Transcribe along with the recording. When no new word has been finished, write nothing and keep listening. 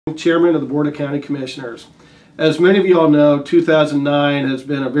Chairman of the Board of County Commissioners. As many of you all know, 2009 has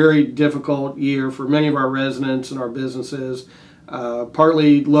been a very difficult year for many of our residents and our businesses.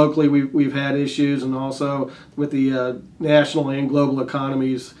 Partly locally we've had issues, and also with the national and global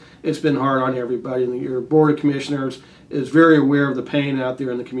economies, it's been hard on everybody. And your Board of Commissioners is very aware of the pain out there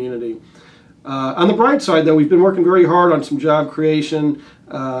in the community. On the bright side, though, we've been working very hard on some job creation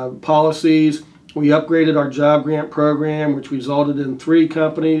policies. We upgraded our job grant program, which resulted in 3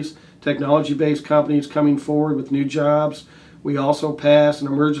 companies, technology-based companies, coming forward with new jobs. We also passed an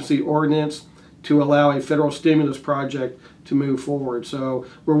emergency ordinance to allow a federal stimulus project to move forward. So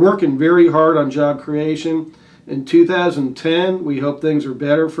we're working very hard on job creation. In 2010, we hope things are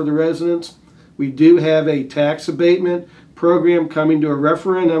better for the residents. We do have a tax abatement program coming to a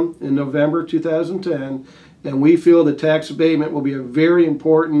referendum in November 2010, and we feel the tax abatement will be a very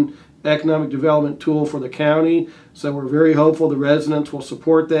important economic development tool for the county. So we're very hopeful the residents will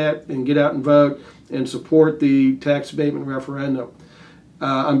support that and get out and vote and support the tax abatement referendum.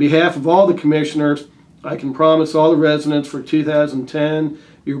 On behalf of all the commissioners, I can promise all the residents for 2010,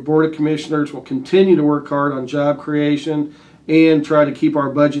 your Board of Commissioners will continue to work hard on job creation and try to keep our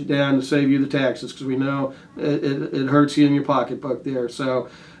budget down to save you the taxes, because we know it hurts you in your pocketbook there. So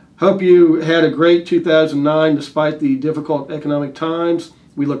hope you had a great 2009 despite the difficult economic times.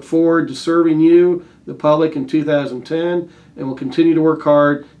 We look forward to serving you, the public, in 2010, and we'll continue to work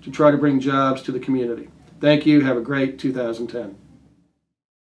hard to try to bring jobs to the community. Thank you. Have a great 2010.